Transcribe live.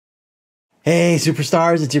Hey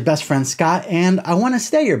superstars, it's your best friend Scott, and I want to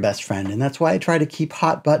stay your best friend, and that's why I try to keep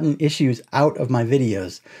hot button issues out of my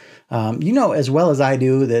videos. You know as well as I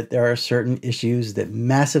do that there are certain issues that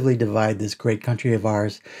massively divide this great country of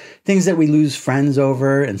ours, things that we lose friends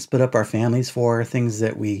over and split up our families for, things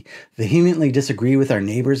that we vehemently disagree with our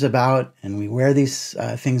neighbors about, and we wear these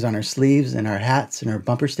things on our sleeves and our hats and our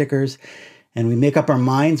bumper stickers. And we make up our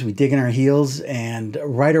minds, we dig in our heels, and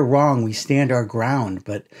right or wrong, we stand our ground.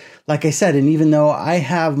 But like I said, and even though I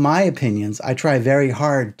have my opinions, I try very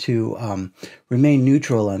hard to remain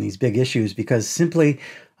neutral on these big issues because simply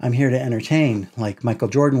I'm here to entertain. Like Michael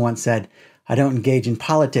Jordan once said, I don't engage in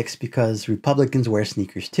politics because Republicans wear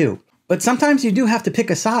sneakers too. But sometimes you do have to pick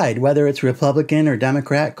a side, whether it's Republican or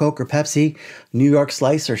Democrat, Coke or Pepsi, New York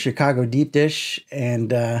Slice or Chicago Deep Dish,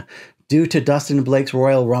 and due to Dustin and Blake's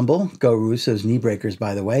Royal Rumble, go Russo's knee breakers,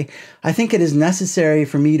 by the way, I think it is necessary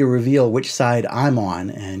for me to reveal which side I'm on.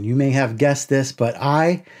 And you may have guessed this, but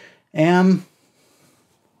I am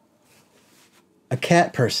a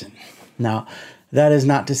cat person. Now, that is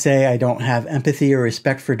not to say I don't have empathy or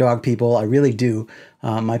respect for dog people. I really do.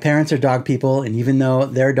 My parents are dog people, and even though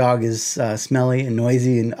their dog is smelly and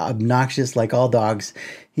noisy and obnoxious like all dogs,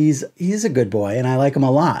 he's a good boy, and I like him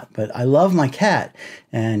a lot. But I love my cat,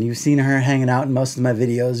 and you've seen her hanging out in most of my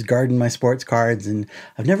videos, guarding my sports cards, and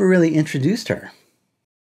I've never really introduced her.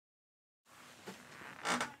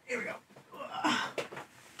 Here we go.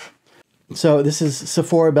 So this is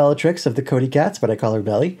Sephora Bellatrix of the Cody Cats, but I call her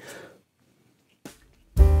Belly.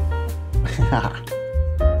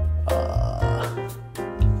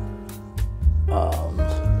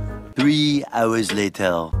 3 hours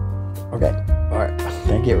later. Okay. All right.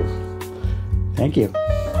 Thank you. Thank you.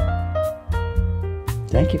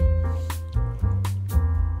 Thank you.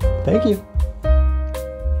 Thank you.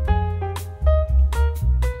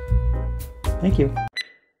 Thank you.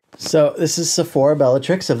 So this is Sephora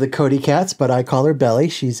Bellatrix of the Cody Cats, but I call her Belly.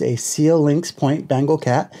 She's a Seal Lynx Point Bengal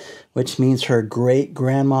cat, which means her great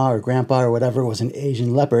grandma or grandpa or whatever was an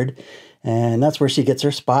Asian leopard, and that's where she gets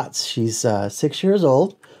her spots. She's 6 years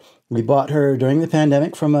old. We bought her during the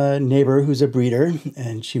pandemic from a neighbor who's a breeder,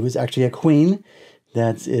 and she was actually a queen.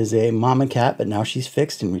 That is a mama cat, but now she's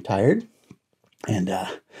fixed and retired. And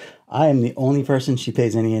I am the only person she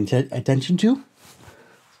pays any attention to.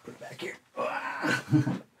 Let's put it back here.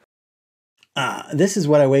 This is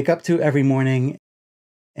what I wake up to every morning.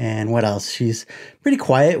 And what else? She's pretty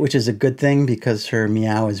quiet, which is a good thing because her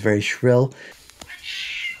meow is very shrill.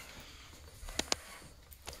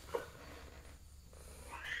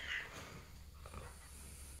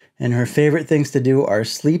 And her favorite things to do are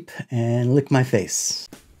sleep and lick my face.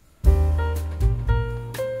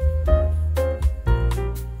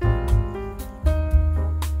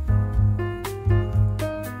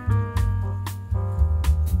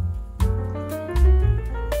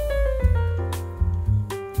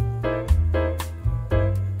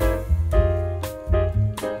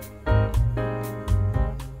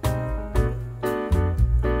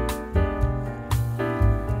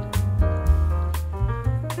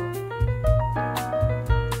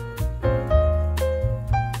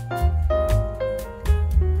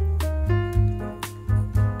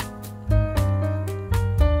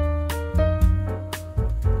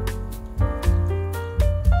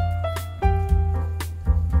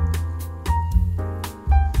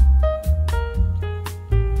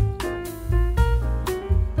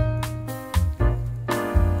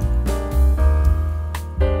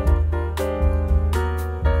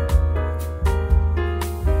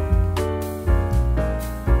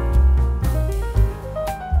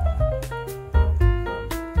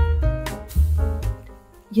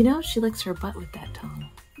 You know, she licks her butt with that tongue.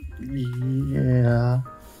 Yeah.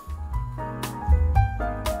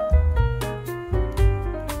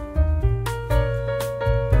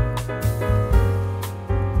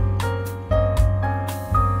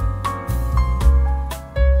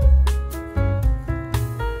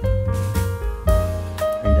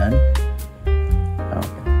 Are you done? Oh,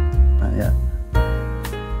 okay. Not yet.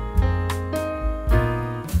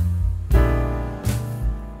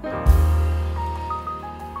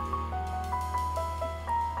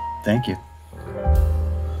 Thank you.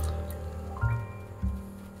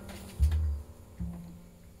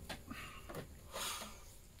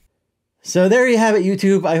 So there you have it,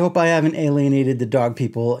 YouTube. I hope I haven't alienated the dog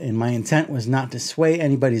people, and my intent was not to sway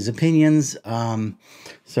anybody's opinions.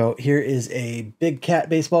 So here is a big cat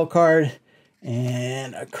baseball card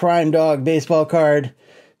and a crime dog baseball card,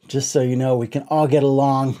 just so you know we can all get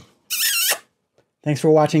along. Thanks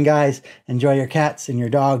for watching, guys. Enjoy your cats and your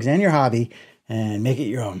dogs and your hobby, and make it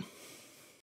your own.